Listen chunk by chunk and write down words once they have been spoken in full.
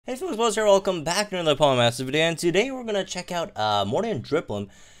Hey folks, what's here? Welcome back to another POWERHOUSE video, and today we're gonna check out MORTY DRIFBLIM.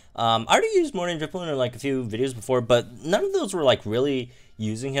 I already used MORTY DRIFBLIM in like a few videos before, but none of those were like really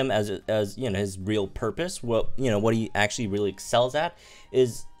using him as you know, his real purpose. What he actually really excels at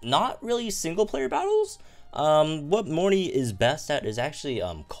is not really single player battles. What Morty is best at is actually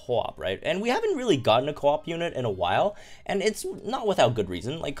co-op, right? And we haven't really gotten a co-op unit in a while, and it's not without good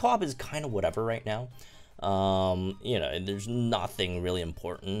reason. Like, co-op is kind of whatever right now. You know, there's nothing really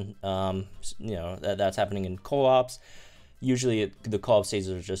important, you know, that's happening in co-ops. Usually the co-op stages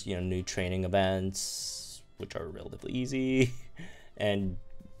are just, you know, new training events, which are relatively easy, and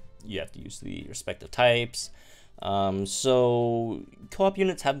you have to use the respective types. So co-op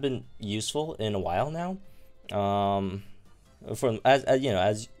units have been useful in a while now, as you know,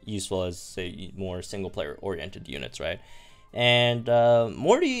 as useful as, say, more single player oriented units, right? And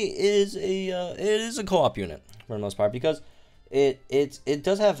Morty is a co-op unit for the most part, because it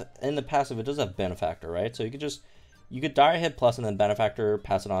does have, in the passive, it does have Benefactor, right? So you could die hit plus and then Benefactor,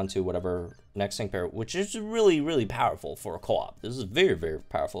 pass it on to whatever next sync pair, which is really powerful for a co-op. This is very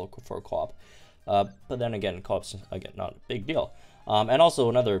powerful for a co-op. But then again, co-op's again not a big deal. And also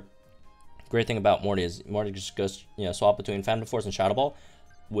another great thing about Morty is Morty just goes, you know, swap between Phantom Force and Shadow Ball,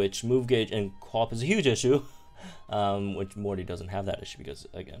 which move gauge in co-op is a huge issue. Which Morty doesn't have that issue because,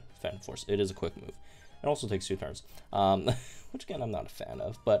 again, Phantom Force, it is a quick move. It also takes 2 turns, which again I'm not a fan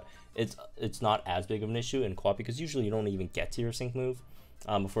of, but it's not as big of an issue in co-op because usually you don't even get to your sync move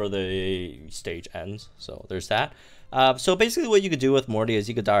before the stage ends. So there's that. So basically what you could do with Morty is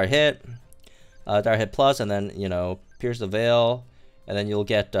you could dire hit plus, and then, you know, pierce the veil, and then you'll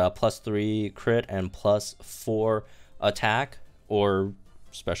get +3 crit and +4 attack, or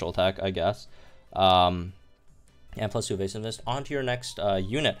special attack, I guess. And +2 evasiveness onto your next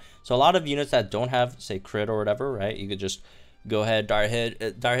unit. So a lot of units that don't have, say, crit or whatever, right? You could just go ahead, dire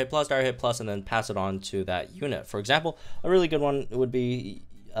hit plus, and then pass it on to that unit. For example, a really good one would be,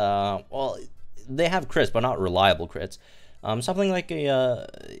 well, they have crits, but not reliable crits. Something like a,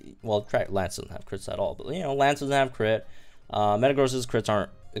 well, Lance doesn't have crits at all, but, you know, Lance doesn't have crit. Metagross's crits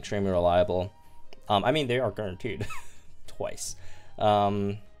aren't extremely reliable. I mean, they are guaranteed twice.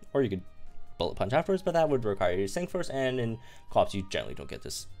 Or you could bullet punch afterwards, but that would require you to sync first, and in co-ops you generally don't get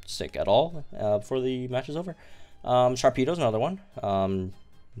this sync at all before the match is over. Sharpedo's another one.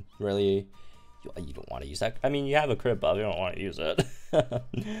 Really, you don't want to use that. I mean, you have a crit buff, you don't want to use it.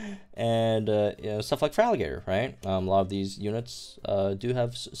 And you know, stuff like Alligator, right? A lot of these units do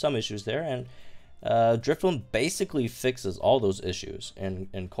have some issues there, and Drifblim basically fixes all those issues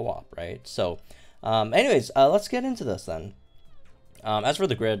in co-op, right? So anyways, let's get into this then. As for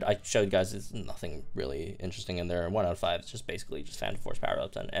the grid, I showed you guys, it's nothing really interesting in there. 1 out of 5, it's just basically just Phantom Force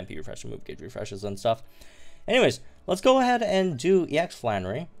power-ups and MP refresh and move gauge refreshes and stuff. Anyways, let's go ahead and do EX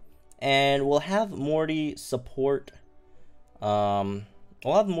Flannery, and we'll have Morty support. We'll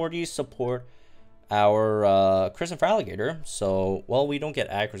have Morty support our Chris and Alligator. So, well, we don't get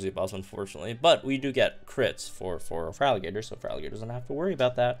accuracy buffs, unfortunately, but we do get crits for Alligator, so Alligator doesn't have to worry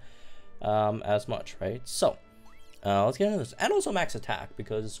about that as much, right? So let's get into this. And also max attack,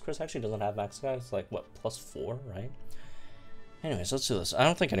 because Chris actually doesn't have max attack. It's like, what, +4, right? Anyways, let's do this. I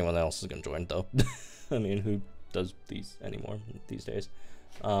don't think anyone else is going to join, though. I mean, who does these anymore these days?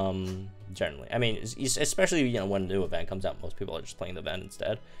 Generally. I mean, especially, you know, when a new event comes out, most people are just playing the event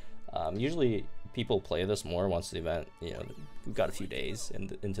instead. Usually, people play this more once the event, you know, we've got a few days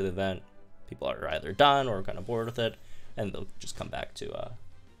into the event. People are either done or kind of bored with it, and they'll just come back to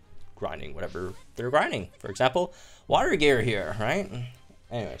grinding whatever they're grinding. For example, water gear here, right?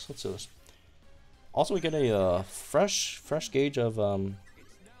 Anyways, let's do this. Also, we get a fresh gauge of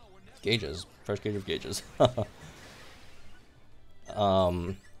gauges. Fresh gauge of gauges.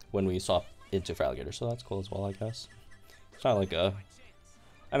 When we swap into Alligator, so that's cool as well, I guess. It's not like a,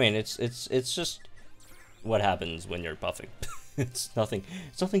 I mean, it's just what happens when you're buffing. It's nothing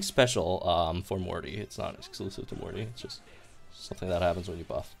special for Morty. It's not exclusive to Morty. It's just something that happens when you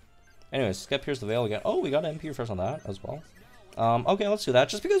buff. Anyways, let's pierce the veil again. Oh, we got an MP refresh on that as well. Okay, let's do that.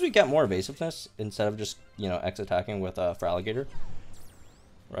 Just because we get more evasiveness instead of just, you know, X attacking with Alligator,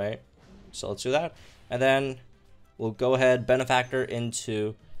 right? So let's do that, and then we'll go ahead Benefactor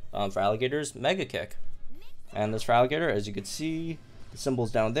into Alligator's Mega Kick, and this Alligator, as you can see, the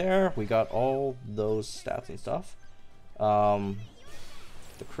symbols down there. We got all those stats and stuff. The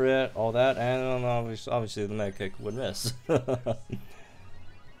crit, all that, and obviously the Mega Kick would miss.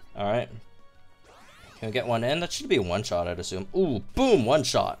 Alright. Can we get one in? That should be a one-shot, I'd assume. Ooh, boom,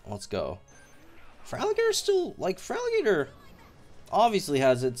 one-shot. Let's go. Alligator still, like, Alligator obviously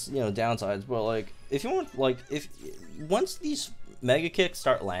has its, you know, downsides, but, like, if you want, like, if once these Mega Kick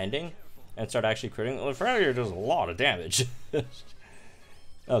start landing and start actually critting, well, Fraligator does a lot of damage.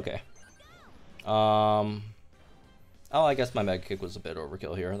 Okay. Oh, I guess my Mega Kick was a bit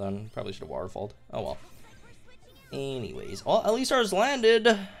overkill here. Then probably should have waterfalled. Oh well. Anyways, well, at least ours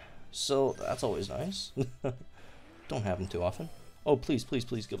landed, so that's always nice. Don't have them too often. Oh, please, please,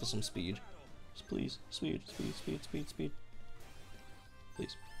 please give us some speed. Please, speed, speed, speed, speed, speed.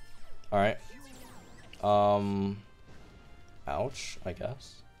 Please. All right. Ouch, I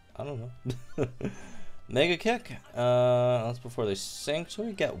guess. I don't know. Mega Kick. That's before they sink, so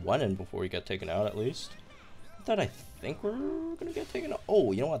we get one in before we get taken out at least. That I think we're gonna get taken out.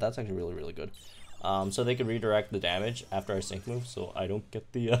 Oh, you know what? That's actually really, really good. So they can redirect the damage after our sync move, so I don't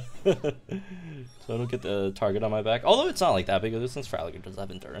get the so I don't get the target on my back. Although it's not like that big of a since Fraligator does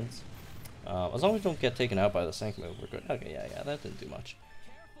have endurance. As long as we don't get taken out by the sync move, we're good. Okay, yeah, that didn't do much.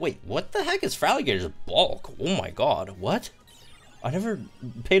 Wait, what the heck is Fraligator's bulk? Oh my god, what? I never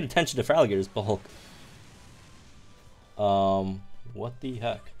paid attention to Fraligator's bulk. What the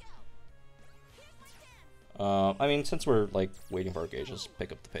heck? I mean, since we're like waiting for our gauges,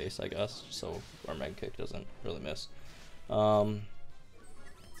 pick up the pace, I guess, so our Mega Kick doesn't really miss.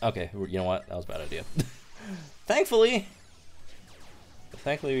 Okay, you know what? That was a bad idea. Thankfully,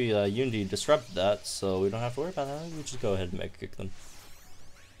 Unity disrupted that, so we don't have to worry about that. We just go ahead and Mega Kick them.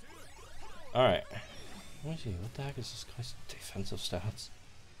 All right. Let me see. What the heck is this guy's defensive stats?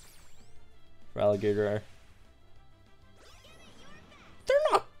 For Alligator. They're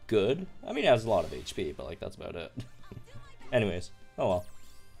not good. I mean, it has a lot of HP, but like that's about it. Anyways, oh well.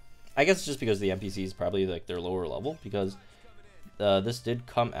 I guess it's just because the NPCs probably like they're lower level, because this did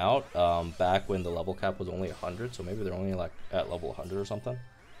come out back when the level cap was only 100, so maybe they're only like at level 100 or something.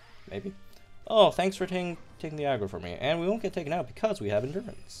 Maybe. Oh, thanks for taking the aggro for me, and we won't get taken out because we have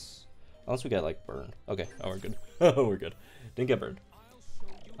endurance. Unless we get like burned. Okay, oh we're good. We're good. Didn't get burned.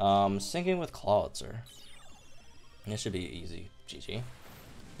 Sinking with Clawitzer. This should be easy. GG.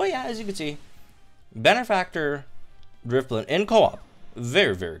 But yeah, as you can see, Benefactor Drifblim in co-op,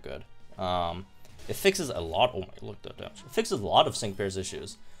 very, very good. It fixes a lot. Oh my, look at that damage. It fixes a lot of sync pairs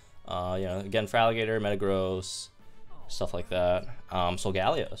issues. You know, again, Fraligator, Metagross, stuff like that.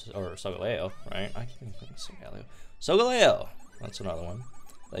 Solgaleo, right? I can't even think of Solgaleo. Solgaleo. That's another one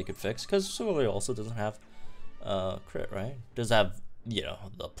that you could fix, because Solgaleo also doesn't have crit, right? Does have, you know,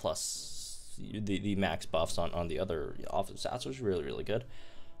 the plus, the max buffs on the other offensive stats, which is really, really good.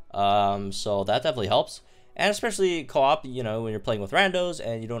 So that definitely helps. And especially co-op, you know, when you're playing with randos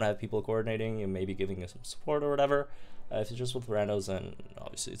and you don't have people coordinating and maybe giving you some support or whatever. If you're just with randos, then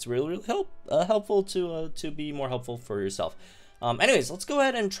obviously it's really, really helpful to be more helpful for yourself. Anyways, let's go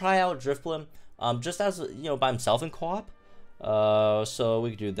ahead and try out Drifblim, just as, you know, by himself in co-op. So we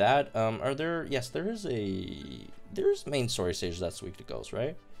could do that. Yes, there's main story stages that's weak to Ghost,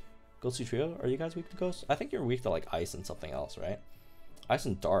 right? Ghosty Trio, are you guys weak to Ghost? I think you're weak to like Ice and something else, right? Ice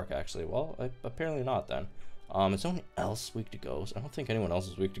and Dark, actually. Well, apparently not then. Is anyone else weak to Ghost? I don't think anyone else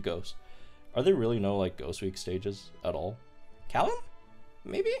is weak to Ghost. Are there really no like Ghost weak stages at all? Callum?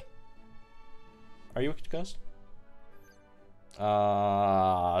 Maybe? Are you weak to Ghost?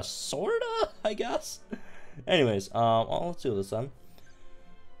 Sorta, I guess. Anyways, well, let's do this then.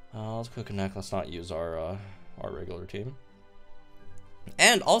 Let's quick connect. Let's not use our regular team.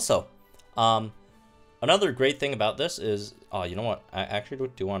 And also, another great thing about this is, oh, you know what? I actually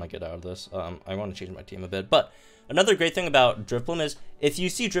do want to get out of this. I want to change my team a bit. But another great thing about Drifblim is, if you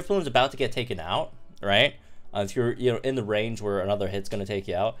see Drifblim is about to get taken out, right? If you're, you know, in the range where another hit's going to take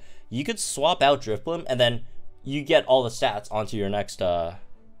you out, you could swap out Drifblim, and then you get all the stats onto your next,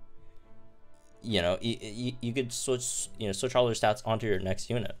 you know, you could switch all your stats onto your next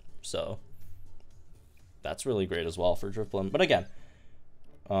unit. So that's really great as well for Drifblim. But again,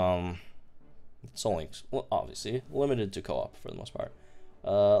 it's only, well, obviously limited to co-op for the most part.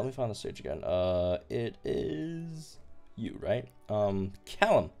 Let me find the stage again. It is you, right?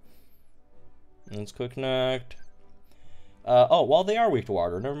 Callum. Let's quick connect. Oh, well, they are weak to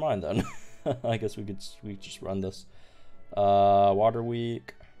water. Never mind then. I guess we just run this. Water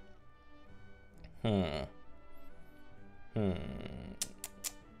weak. You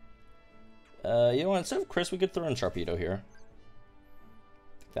know what? Instead of Chris, we could throw in Sharpedo here.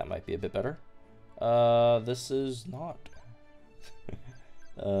 I think that might be a bit better. This is not.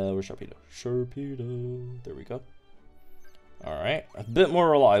 Where's Sharpedo? Sharpedo. There we go. All right, a bit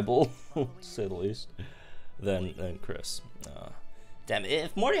more reliable, to say the least, than Chris. Damn,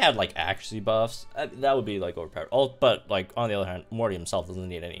 if Morty had like accuracy buffs, that would be like overpowered. But like on the other hand, Morty himself doesn't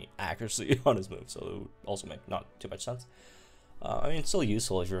need any accuracy on his move, so it would also make not too much sense. I mean, it's still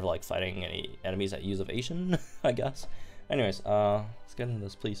useful if you're like fighting any enemies that use evasion, I guess. Anyways, let's get into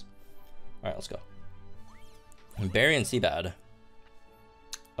this, please. All right, let's go. Barry and Seabad.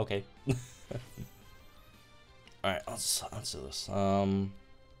 Okay. All right, let's do this. Let's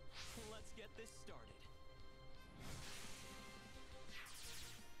get this started.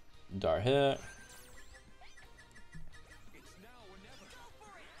 Dar hit.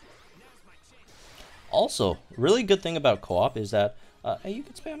 Also, really good thing about co-op is that hey, you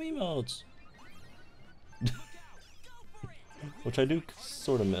can spam emotes, which I do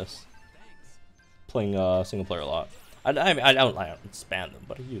sort of miss playing single player a lot. I don't spam them,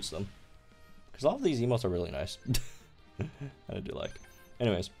 but I use them because all of these emotes are really nice. I do like.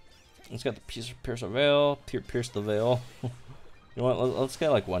 Anyways, let's get the pierce the veil, pierce the veil. You know what? Let's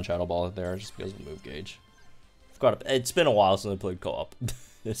get like one shadow ball there just because of the move gauge. It's been a while since I played co-op.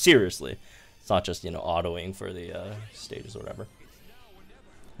 Seriously. It's not just, you know, autoing for the stages or whatever.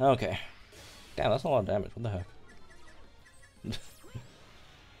 Okay. Damn, that's a lot of damage. What the heck?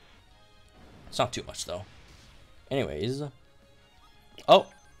 It's not too much, though. Anyways. Oh,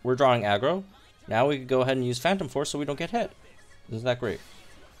 we're drawing aggro. Now we could go ahead and use Phantom Force so we don't get hit. Isn't that great?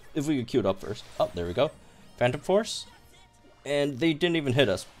 If we could queue it up first. Oh, there we go. Phantom Force. And they didn't even hit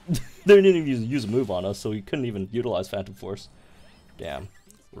us. They didn't even use a move on us, so we couldn't even utilize Phantom Force. Damn.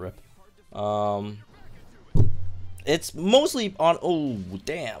 Rip. It's mostly on. Oh,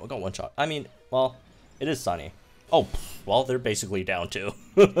 damn! We got one shot. I mean, well, it is sunny. Oh, well, they're basically down too.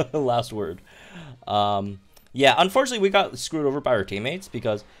 Last word. Yeah, unfortunately, we got screwed over by our teammates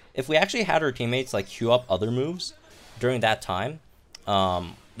because if we actually had our teammates like queue up other moves during that time,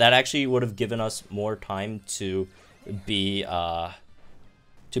 that actually would have given us more time to be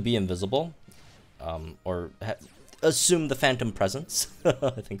invisible, or assume the phantom presence.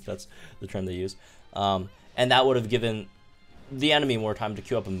 I think that's the term they use. And that would have given the enemy more time to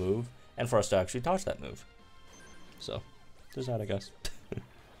queue up a move and for us to actually dodge that move. So, there's that, I guess.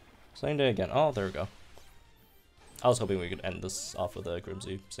 Same day again. Oh, there we go. I was hoping we could end this off with a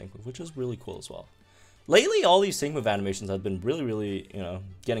Grimsy sync move, which is really cool as well. Lately, all these sync move animations have been really, you know,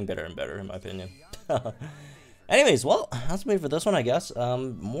 getting better and better, in my opinion. Anyways, well, that's me for this one, I guess.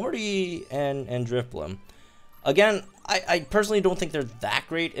 Morty and Drifblim. Again, I personally don't think they're that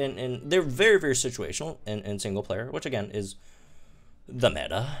great, and they're very situational in single player, which again is the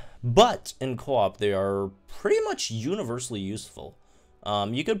meta. But in co-op, they are pretty much universally useful.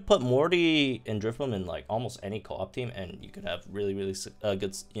 You could put Morty and Drifblim in like almost any co-op team, and you could have really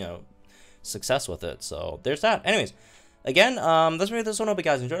good, you know, success with it. So there's that. Anyways, again, that's me. This one. Hope you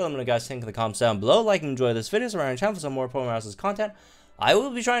guys enjoyed. Let me know, guys, think in the comments down below. Like and enjoy this video. Subscribe to my channel for some more POWERHOUSE content. I will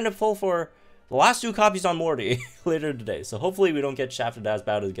be trying to pull for the last 2 copies on Morty later today, so hopefully we don't get shafted as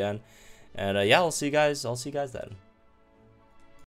bad again. And yeah, I'll see you guys then.